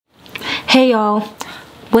Hey y'all,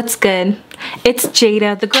 what's good? It's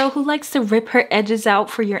Jada, the girl who likes to rip her edges out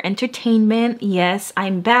for your entertainment. Yes,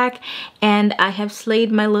 I'm back and I have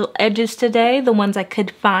slayed my little edges today, the ones I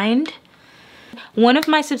could find. One of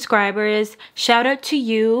my subscribers, shout out to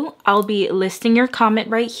you, I'll be listing your comment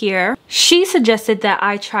right here. She suggested that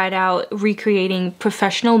I tried out recreating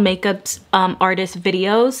professional makeup artist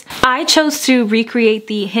videos. I chose to recreate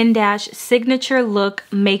the Hindash signature look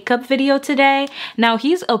makeup video today. Now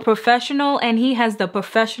he's a professional and he has the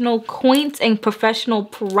professional coins and professional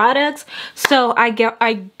products. So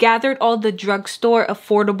I gathered all the drugstore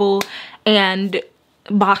affordable and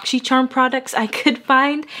BoxyCharm products I could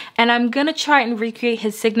find, and I'm gonna try and recreate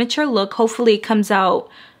his signature look. Hopefully it comes out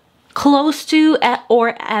close to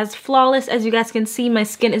or as flawless as you guys can see. My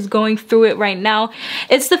skin is going through it right now.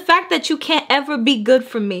 It's the fact that you can't ever be good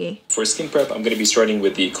for me. For skin prep, I'm going to be starting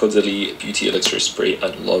with the Clydidie Beauty Elixir Spray. I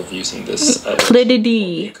love using this.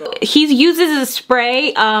 Clydidie. He uses a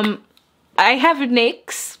spray. I have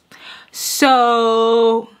NYX,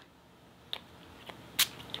 so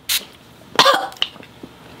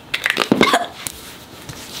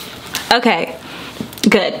okay,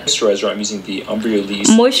 good. Moisturizer, I'm using the Umbriolise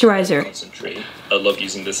moisturizer concentrate. I love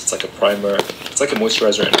using this. It's like a primer. It's like a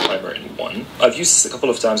moisturizer and a primer in one. I've used this a couple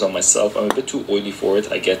of times on myself. I'm a bit too oily for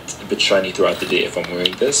it. I get a bit shiny throughout the day if I'm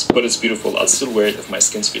wearing this, but it's beautiful. I'll still wear it if my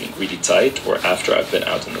skin's feeling really tight or after I've been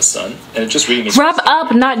out in the sun. And it just really makes rub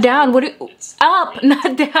up, not down. What? Up,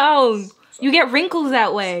 not down. You get wrinkles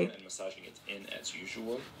that way. And massaging it in as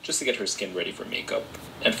usual, just to get her skin ready for makeup.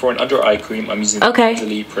 And for an under eye cream, I'm using the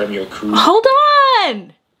Clydidie Premier Crew. Hold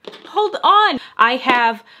on! Hold on! I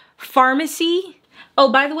have Pharmacy.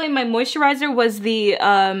 Oh, by the way, my moisturizer was the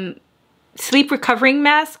sleep recovering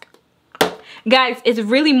mask. Guys, it's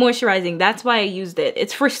really moisturizing. That's why I used it.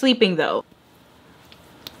 It's for sleeping though.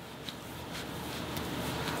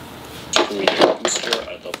 Booster.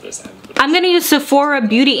 I love this. I'm gonna use Sephora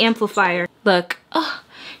Beauty Amplifier. Look.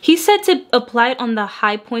 He said to apply it on the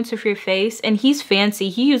high points of your face, and he's fancy.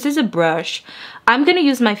 He uses a brush. I'm gonna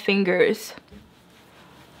use my fingers.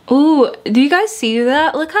 Ooh, do you guys see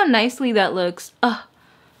that? Look how nicely that looks.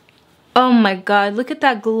 Oh my god, look at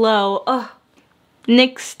that glow.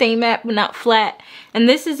 NYX Stay Matte but not flat. And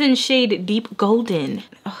this is in shade Deep Golden.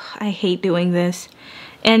 I hate doing this.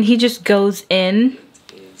 And he just goes in.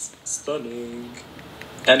 It is stunning.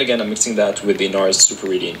 And again, I'm mixing that with the NARS Super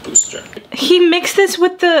Radiant Booster. He mixed this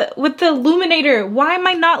with the illuminator. Why am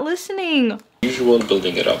I not listening? Usual,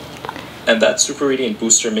 building it up. And that Super Radiant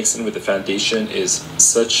Booster mixed in with the foundation is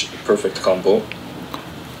such a perfect combo.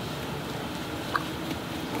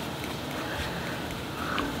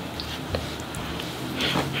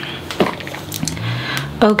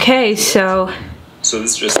 Okay, so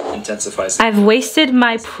this just intensifies. I've wasted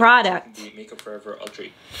my product. The Makeup Forever Ultra.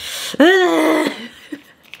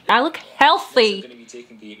 I look healthy. I'm going to be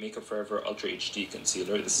taking the Makeup Forever Ultra HD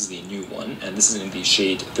Concealer. This is the new one, and this is in the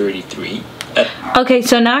shade 33. Okay,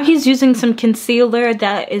 so now he's using some concealer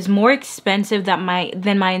that is more expensive than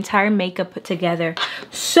my entire makeup put together.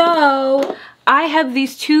 So I have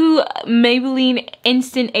these two Maybelline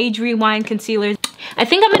Instant Age Rewind concealers. I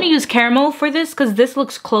think I'm gonna use caramel for this because this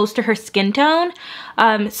looks close to her skin tone.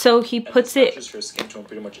 So he puts it. Matches her skin tone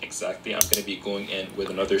pretty much exactly. I'm gonna be going in with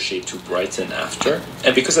another shade to brighten after.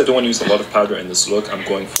 And because I don't want to use a lot of powder in this look, I'm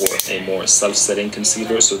going for a more self-setting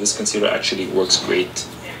concealer. So this concealer actually works great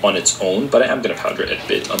on its own, but I am gonna powder it a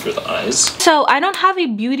bit under the eyes. So I don't have a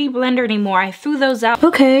beauty blender anymore. I threw those out.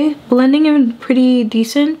 Okay, blending in pretty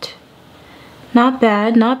decent. Not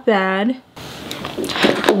bad, not bad.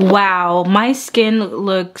 Wow, my skin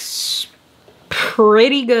looks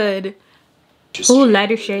pretty good. Ooh,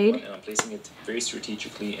 lighter shade. And I'm placing it very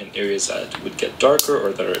strategically in areas that would get darker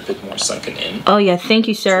or that are a bit more sunken in. Oh yeah, thank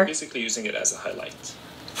you, sir. So basically using it as a highlight.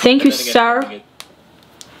 Thank you, sir.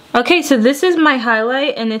 Okay, so this is my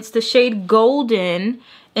highlight, and it's the shade Golden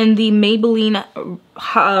in the Maybelline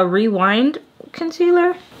Rewind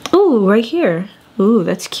concealer. Ooh, right here. Ooh,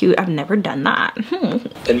 that's cute. I've never done that.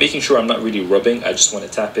 And making sure I'm not really rubbing, I just want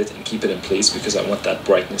to tap it and keep it in place because I want that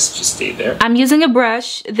brightness to stay there. I'm using a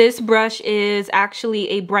brush. This brush is actually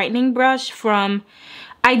a brightening brush from,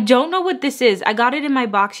 I don't know what this is. I got it in my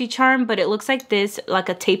BoxyCharm, but it looks like this, like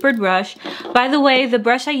a tapered brush. By the way, the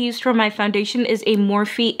brush I used for my foundation is a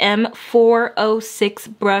Morphe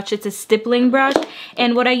M406 brush. It's a stippling brush.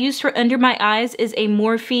 And what I used for under my eyes is a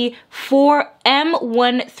Morphe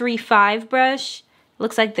M135 brush.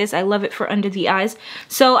 Looks like this. I love it for under the eyes.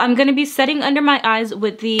 So I'm going to be setting under my eyes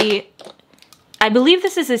with the I believe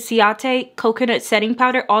this is a Ciate coconut setting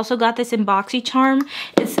powder. Also got this in BoxyCharm.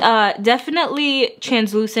 It's definitely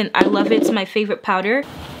translucent. I love it. It's my favorite powder.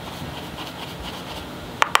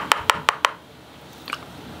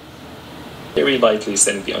 Very lightly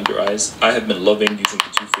setting the under eyes. I have been loving using the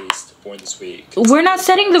Too Faced Born This Way. We're not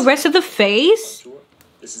setting the rest of the face?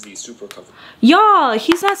 This is the super cover. Y'all,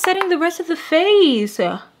 he's not setting the rest of the face.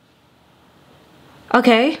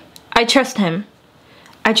 Okay, I trust him.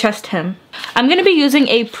 I trust him. I'm gonna be using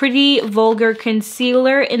a Pretty Vulgar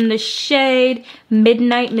concealer in the shade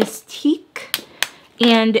Midnight Mystique.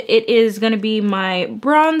 And it is gonna be my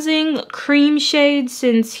bronzing cream shade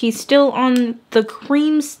since he's still on the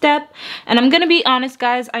cream step. And I'm gonna be honest,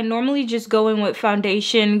 guys, I normally just go in with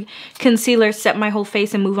foundation, concealer, set my whole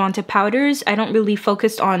face, and move on to powders. I don't really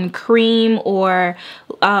focus on cream or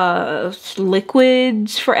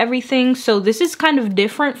liquids for everything. So this is kind of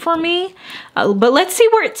different for me. But let's see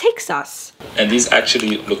where it takes us. And these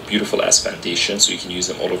actually look beautiful as foundation, so you can use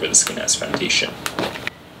them all over the skin as foundation.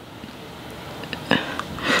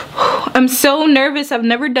 I'm so nervous. I've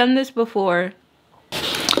never done this before.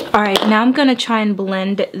 All right, now I'm gonna try and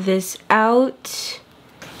blend this out.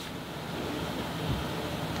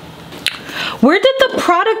 Where did the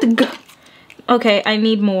product go? Okay, I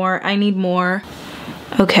need more. I need more.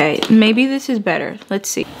 Okay, maybe this is better. Let's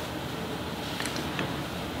see.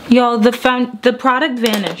 Y'all, the product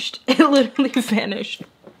vanished. It literally vanished.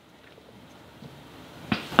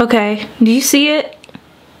 Okay, do you see it?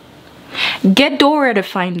 Get Dora to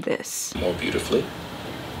find this. More beautifully.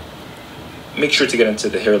 Make sure to get into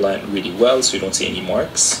the hairline really well so you don't see any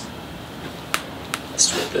marks.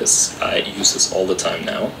 Let's do this. I use this all the time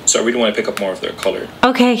now. So I really want to pick up more of their color.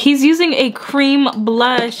 Okay, he's using a cream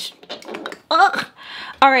blush. Ugh.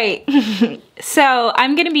 All right, so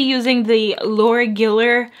I'm gonna be using the Laura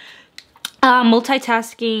Geller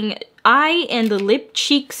multitasking eye and the lip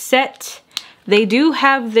cheek set. They do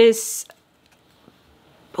have this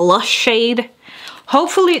blush shade.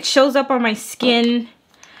 Hopefully it shows up on my skin.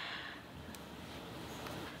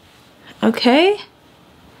 Okay.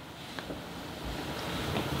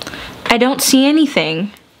 I don't see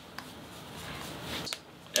anything.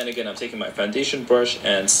 And again, I'm taking my foundation brush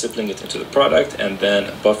and stippling it into the product and then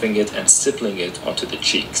buffing it and stippling it onto the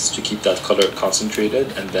cheeks to keep that color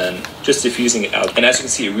concentrated and then just diffusing it out. And as you can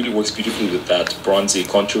see, it really works beautifully with that bronzy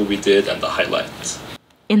contour we did and the highlight.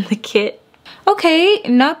 In the kit. Okay,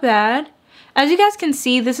 not bad. As you guys can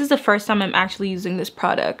see, this is the first time I'm actually using this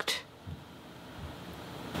product.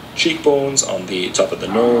 Cheekbones, on the top of the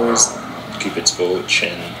nose, cupid's bow,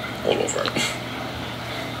 chin, all over.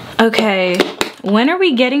 Okay, when are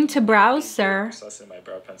we getting to brows, sir? My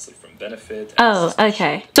brow pencil from Benefit. Oh,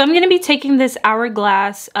 okay. So I'm gonna be taking this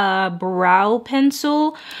Hourglass brow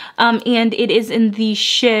pencil, and it is in the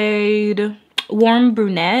shade Warm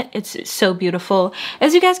Brunette. It's so beautiful.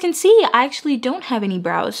 As you guys can see, I actually don't have any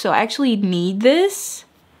brows, so I actually need this.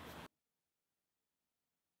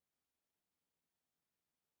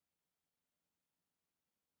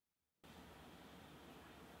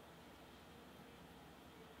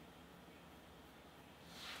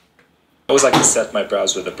 I always like to set my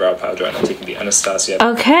brows with a brow powder, and I'm taking the Anastasia.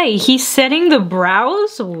 Okay, he's setting the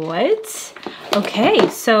brows? What? Okay,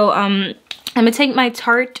 so I'm gonna take my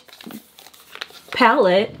Tarte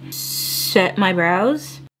palette, set my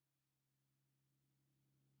brows.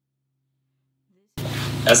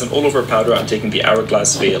 As an all-over powder, I'm taking the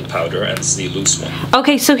Hourglass Veil powder, and this is the loose one.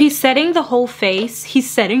 Okay, so he's setting the whole face. He's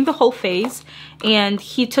setting the whole face, and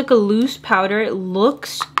he took a loose powder. It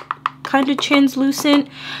looks kind of translucent.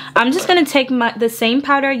 I'm just gonna take the same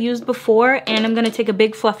powder I used before, and I'm gonna take a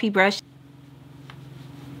big fluffy brush.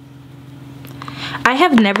 I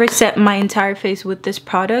have never set my entire face with this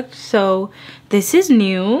product, so this is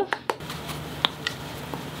new.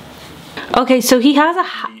 Okay, so he has a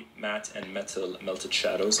matte and metal melted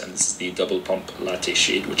shadows, and this is the Double Pump Latte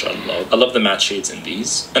shade, which I love. I love the matte shades in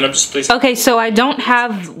these, and I'm just placing. Okay, so I don't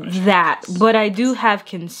have that, but I do have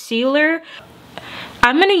concealer.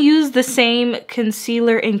 I'm gonna use the same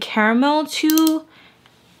concealer in Caramel to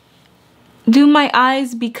do my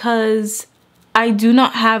eyes because I do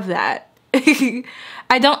not have that.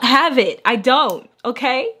 I don't have it. I don't,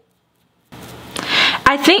 okay?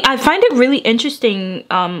 I find it really interesting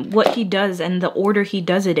what he does and the order he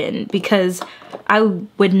does it in, because I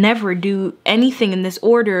would never do anything in this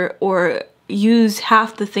order or use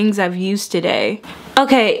half the things I've used today.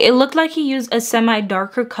 Okay, it looked like he used a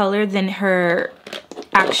semi-darker color than her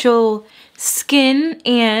actual skin,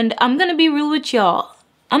 and I'm gonna be real with y'all.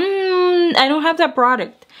 I don't have that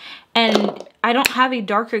product, and I don't have a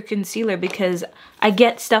darker concealer because I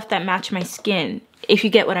get stuff that match my skin, if you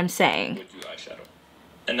get what I'm saying. Eyeshadow.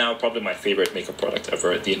 And now probably my favorite makeup product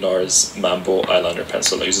ever, the NARS Mambo eyeliner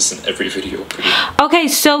pencil. I use this in every video. Okay,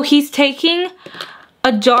 so he's taking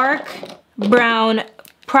a dark brown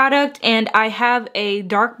product, and I have a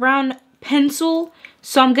dark brown pencil,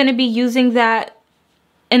 so I'm gonna be using that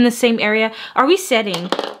in the same area. Are we setting?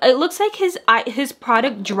 It looks like his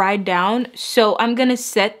product dried down, so I'm gonna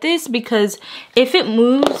set this because if it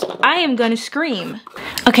moves, I am gonna scream.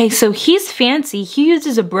 Okay, so he's fancy. He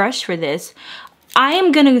uses a brush for this. I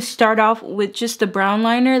am gonna start off with just the brown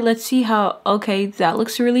liner. Let's see how, okay, that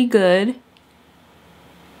looks really good.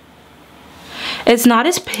 It's not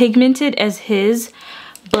as pigmented as his,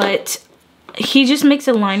 but he just makes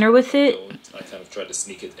a liner with it. I kind of try to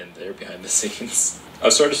sneak it in there behind the scenes.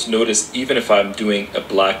 I've started to notice, even if I'm doing a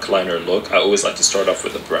black liner look, I always like to start off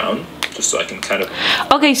with a brown, just so I can kind of...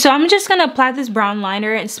 Okay, so I'm just gonna apply this brown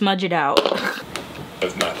liner and smudge it out.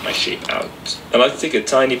 I've mapped my shape out. I like to take a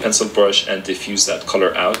tiny pencil brush and diffuse that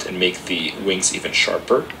color out and make the wings even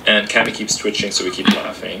sharper. And Cammy keeps twitching, so we keep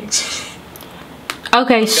laughing.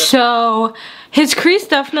 Okay, so his crease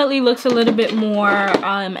definitely looks a little bit more,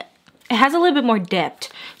 it has a little bit more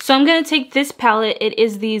depth. So I'm gonna take this palette. It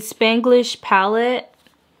is the Spanglish palette.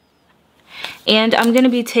 And I'm gonna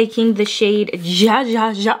be taking the shade Ja Ja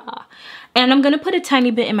Ja. And I'm gonna put a tiny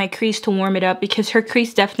bit in my crease to warm it up because her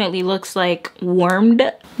crease definitely looks like warmed.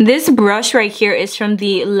 This brush right here is from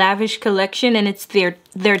the Lavish collection, and it's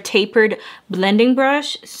their tapered blending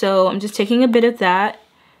brush. So I'm just taking a bit of that,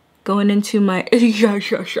 going into my Ja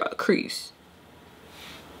Ja Ja crease.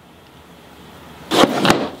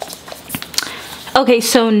 Okay,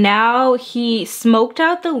 so now he smoked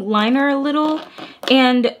out the liner a little,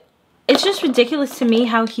 and it's just ridiculous to me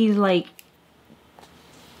how he like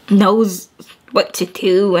knows what to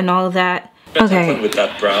do and all of that. Okay. With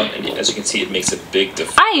that brown, and as you can see, it makes a big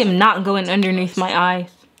difference. I am not going underneath my eye.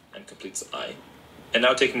 And completes the eye. And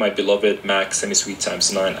now taking my beloved MAC Semi-Sweet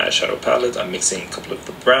x9 eyeshadow palette, I'm mixing a couple of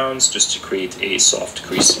the browns just to create a soft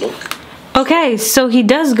crease look. Okay, so he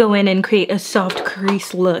does go in and create a soft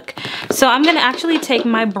crease look. So I'm gonna actually take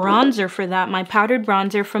my bronzer for that, my powdered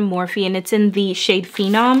bronzer from Morphe, and it's in the shade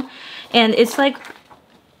Phenom. And it's like,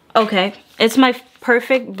 okay, it's my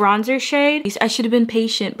perfect bronzer shade. I should have been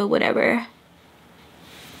patient, but whatever.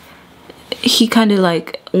 He kind of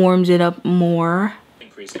like warms it up more.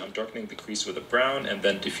 I'm darkening the crease with a brown and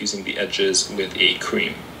then diffusing the edges with a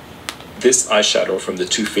cream. This eyeshadow from the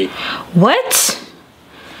Too Faced. What?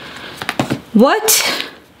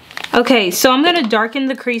 What? Okay, so I'm gonna darken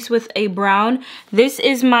the crease with a brown. This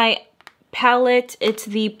is my palette. It's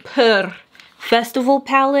the Pur Festival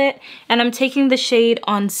palette, and I'm taking the shade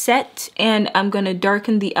On Set, and I'm gonna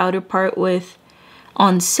darken the outer part with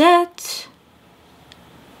On Set.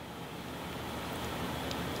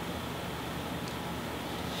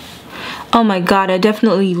 Oh my god, I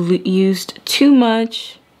definitely used too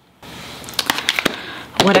much.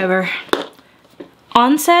 Whatever.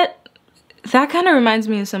 On Set. That kind of reminds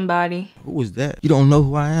me of somebody. Who is that? You don't know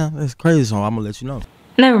who I am? That's crazy, so I'm gonna let you know.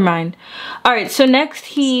 Never mind. Alright, so next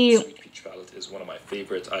Sweet Peach palette is one of my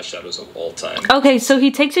favorite eyeshadows of all time. Okay, so he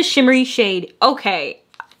takes a shimmery shade. Okay,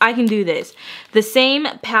 I can do this. The same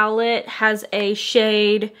palette has a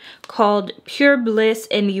shade called Pure Bliss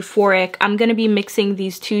and Euphoric. I'm gonna be mixing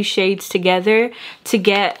these two shades together to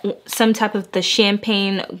get some type of the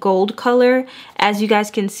champagne gold color. As you guys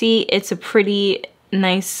can see, it's a pretty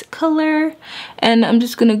nice color, and I'm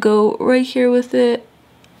just gonna go right here with it.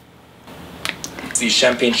 It's the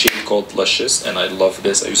champagne shade called Luscious, and I love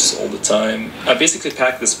this. I use this all the time. I basically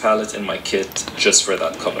packed this palette in my kit just for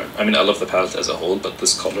that color. I mean, I love the palette as a whole, but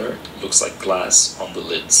this color looks like glass on the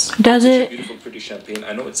lids. Does it? Beautiful, pretty champagne.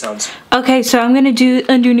 I know it sounds... Okay, so I'm gonna do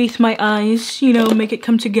underneath my eyes, you know, make it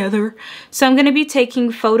come together. So I'm gonna be taking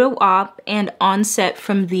Photo Op and On Set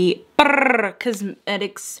from the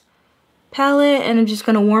Cosmetics palette, and I'm just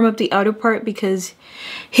gonna warm up the outer part because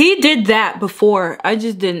he did that before. I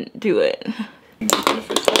just didn't do it.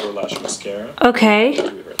 Lash mascara. Okay.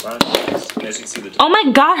 Oh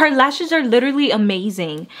my god, her lashes are literally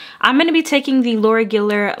amazing. I'm gonna be taking the Laura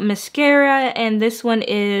Geller mascara, and this one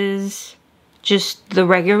is just the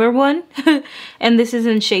regular one. And this is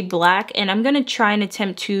in shade Black, and I'm gonna try and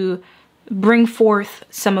attempt to bring forth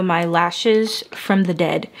some of my lashes from the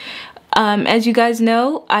dead. As you guys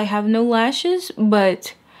know, I have no lashes,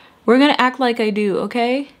 but we're gonna act like I do,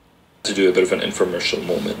 okay? To do a bit of an infomercial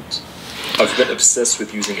moment. I've been obsessed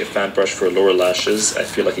with using a fan brush for lower lashes. I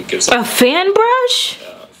feel like it gives a fan brush?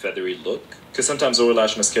 Feathery look. Because sometimes lower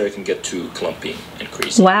lash mascara can get too clumpy and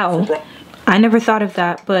creasy. Wow. I never thought of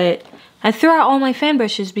that, but I threw out all my fan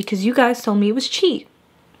brushes because you guys told me it was cheap.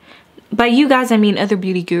 By you guys, I mean other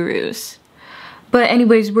beauty gurus. But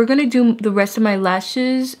anyways, we're gonna do the rest of my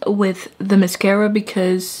lashes with the mascara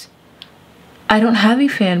because I don't have a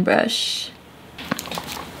fan brush.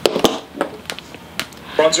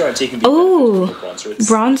 Bronzer, I'm taking the Ooh, bronzer.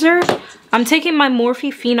 Bronzer? I'm taking my Morphe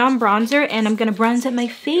Phenom bronzer and I'm gonna bronze up my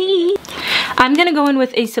face. I'm gonna go in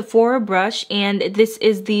with a Sephora brush, and this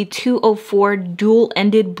is the 204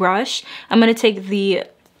 dual-ended brush. I'm gonna take the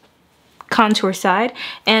contour side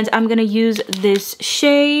and I'm gonna use this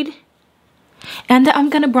shade, and I'm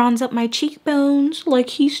gonna bronze up my cheekbones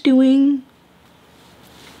like he's doing.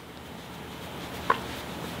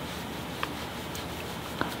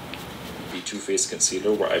 The Too Faced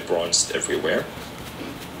concealer where I bronzed everywhere.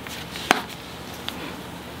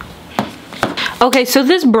 Okay, so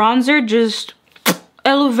this bronzer just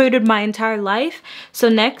elevated my entire life. So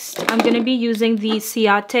next, I'm gonna be using the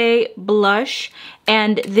Ciate blush,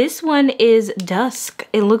 and this one is Dusk.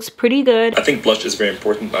 It looks pretty good. I think blush is very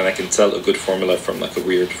important, and I can tell a good formula from like a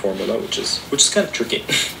weird formula, which is kind of tricky.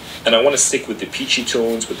 And I want to stick with the peachy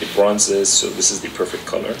tones, with the bronzes, so this is the perfect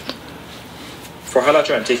color. For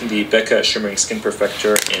highlighter, I'm taking the Becca Shimmering Skin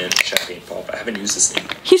Perfector in Champagne Pop. I haven't used this in...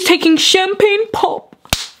 He's taking Champagne Pop.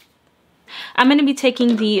 I'm going to be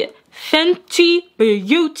taking the Fenty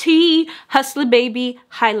Beauty Hustler Baby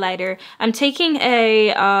highlighter. I'm taking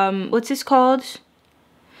a, what's this called?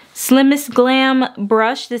 Slimmest Glam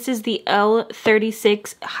brush. This is the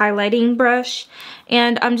L36 highlighting brush.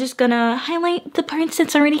 And I'm just going to highlight the parts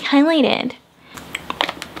that's already highlighted.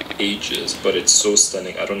 Ages, but it's so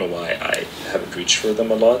stunning. I don't know why I haven't reached for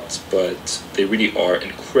them a lot, but they really are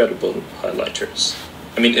incredible highlighters.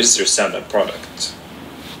 I mean, it is their standout product.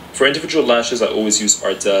 For individual lashes, I always use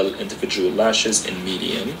Ardell individual lashes in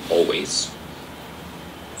medium, always.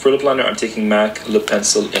 For lip liner, I'm taking MAC lip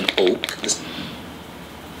pencil in Oak.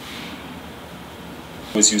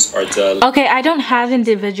 Always use Ardell. Okay, I don't have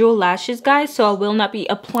individual lashes, guys, so I will not be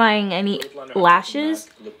applying any lashes.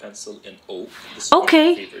 MAC lip pencil in Oak. This is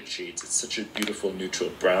okay. One of my favorite shades. It's such a beautiful neutral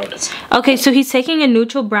brown. Okay, so he's taking a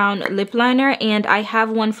neutral brown lip liner, and I have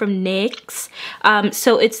one from NYX.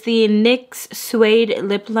 So it's the NYX Suede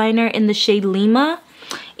lip liner in the shade Lima.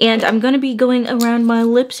 And I'm going to be going around my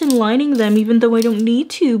lips and lining them, even though I don't need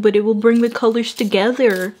to, but it will bring the colors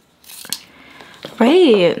together.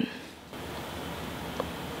 Right.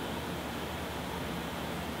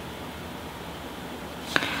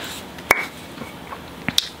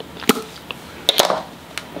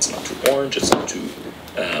 It's not too orange, it's not too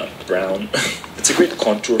brown. It's a great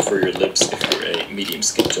contour for your lips if you're a medium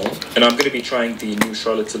skin tone. And I'm going to be trying the new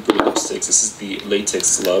Charlotte Tilbury lipsticks. This is the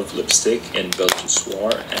Latex Love lipstick in Belle du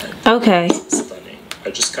Soir, and okay, it's stunning. I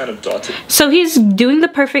just kind of dotted. So he's doing the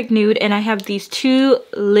perfect nude, and I have these two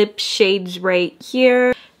lip shades right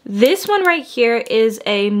here. This one right here is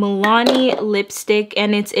a Milani lipstick,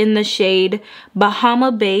 and it's in the shade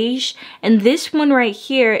Bahama Beige. And this one right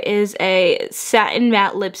here is a satin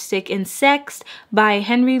matte lipstick in Sex by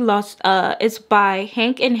it's by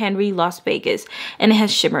Hank and Henry Las Vegas, and it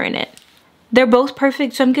has shimmer in it. They're both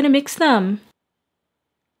perfect, so I'm gonna mix them.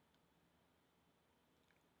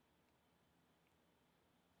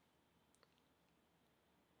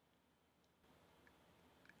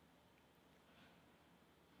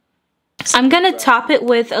 I'm gonna top it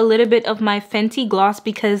with a little bit of my Fenty gloss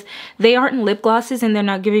because they aren't lip glosses and they're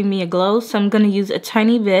not giving me a glow, so I'm gonna use a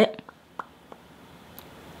tiny bit.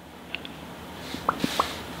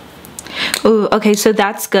 Ooh, okay, so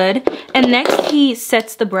that's good. And next he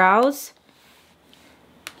sets the brows.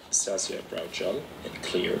 Anastasia Brow Gel in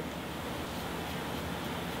clear.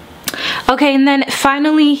 Okay, and then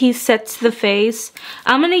finally he sets the face.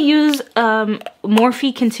 I'm gonna use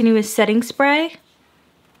Morphe Continuous Setting Spray.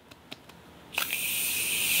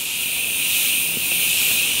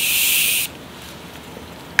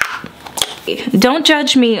 Don't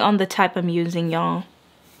judge me on the type I'm using, y'all.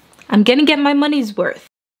 I'm gonna get my money's worth.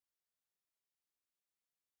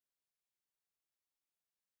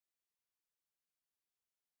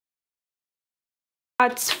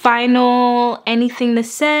 That's final. Anything to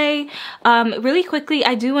say? Really quickly,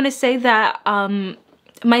 I do want to say that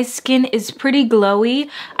my skin is pretty glowy.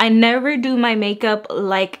 I never do my makeup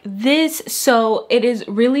like this, so it is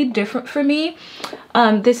really different for me.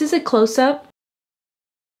 This is a close-up.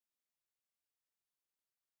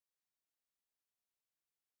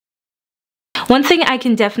 One thing I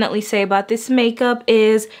can definitely say about this makeup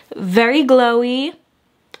is very glowy.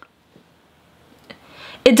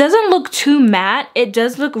 It doesn't look too matte. It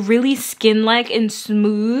does look really skin-like and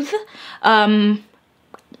smooth.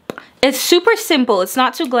 It's super simple. It's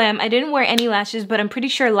not too glam. I didn't wear any lashes, but I'm pretty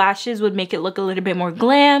sure lashes would make it look a little bit more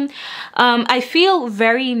glam. I feel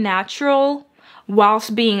very natural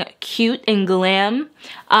whilst being cute and glam.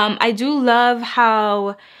 I do love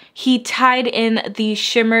how he tied in the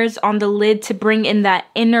shimmers on the lid to bring in that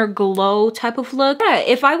inner glow type of look. Yeah,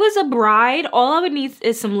 if I was a bride, all I would need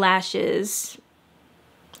is some lashes.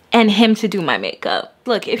 and him to do my makeup.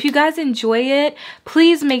 Look, if you guys enjoy it,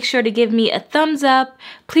 please make sure to give me a thumbs up.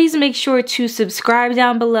 Please make sure to subscribe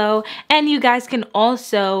down below. And you guys can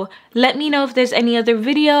also let me know if there's any other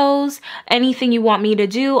videos, anything you want me to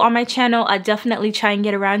do on my channel. I definitely try and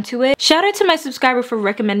get around to it. Shout out to my subscriber for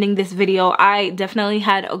recommending this video. I definitely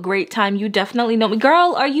had a great time. You definitely know me.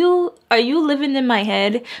 Girl, are you living in my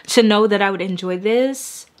head to know that I would enjoy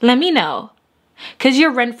this? Let me know. Because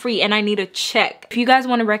you're rent-free and I need a check. If you guys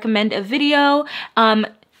want to recommend a video,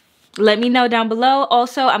 let me know down below.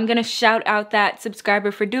 Also, I'm going to shout out that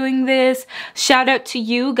subscriber for doing this. Shout out to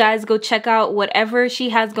you guys. Go check out whatever she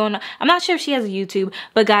has going on. I'm not sure if she has a YouTube,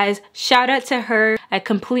 but guys, shout out to her. I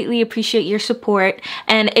completely appreciate your support.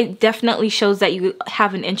 And it definitely shows that you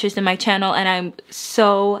have an interest in my channel. And I'm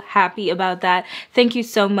so happy about that. Thank you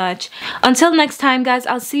so much. Until next time, guys,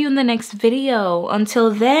 I'll see you in the next video. Until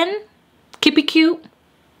then, keep it cute.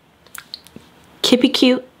 Keep it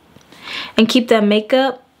cute. And keep that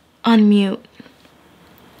makeup on mute.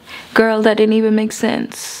 Girl, that didn't even make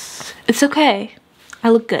sense. It's okay. I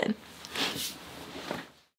look good.